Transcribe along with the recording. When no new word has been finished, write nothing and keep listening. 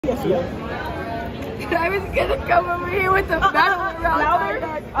Yes, we are. I was gonna come over here with the medal around my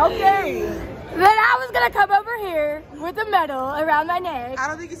neck. Okay. Then I was gonna come over here with the medal around my neck. I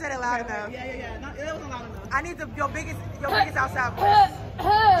don't think you said it loud enough. Yeah. No, it wasn't loud enough. I need your biggest outside voice.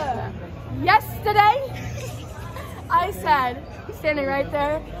 Yesterday, I said, standing right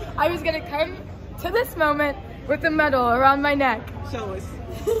there, I was gonna come to this moment with the medal around my neck. Show us.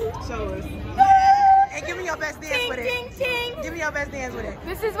 Show us. And give me your best dance Ting, with it. ting, ting. Give me your best dance with it.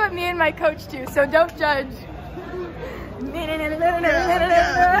 This is what me and my coach do, so don't judge.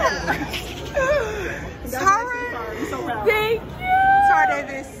 Tara. I'm so proud. Thank you. Tara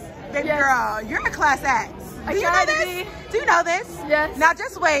Davis, baby Yes. girl, you're a class act. I Do you know try to this? be. Do you know this? Yes. Now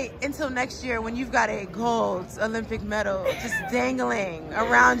just wait until next year when you've got a gold Olympic medal just dangling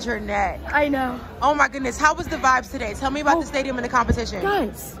around your neck. I know. Oh my goodness, how was the vibes today? Tell me about the stadium and the competition.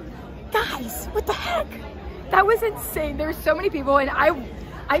 Guys, what the heck? That was insane. There were so many people, and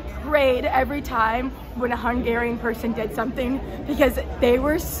I prayed every time when a Hungarian person did something because they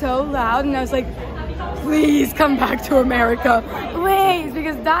were so loud, and I was like, please come back to America, please,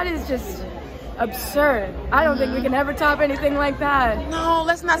 because that is just absurd. I don't think we can ever top anything like that. No,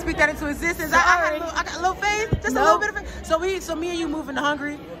 let's not speak that into existence. I got a little faith, just a little bit of faith. So me and you moving to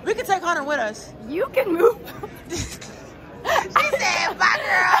Hungary, we can take Hunter with us. You can move. She said, bye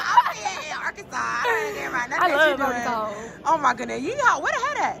girl, I'm here in Arkansas. I don't care about nothing I that love you doing. Arkansas. Oh my goodness, where the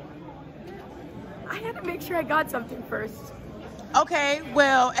head at? I had to make sure I got something first. Okay,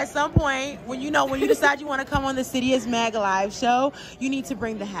 well, at some point, when you decide you want to come on the CITIUS Mag Live show, you need to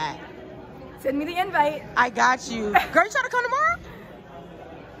bring the hat. Send me the invite. I got you. Girl, you trying to come tomorrow?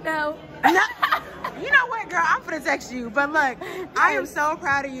 No. No. You know what, girl? I'm gonna text you. But look, I am so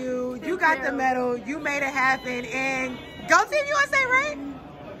proud of you. You got the medal. You made it happen. And go Team USA, right?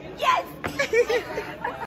 Yes.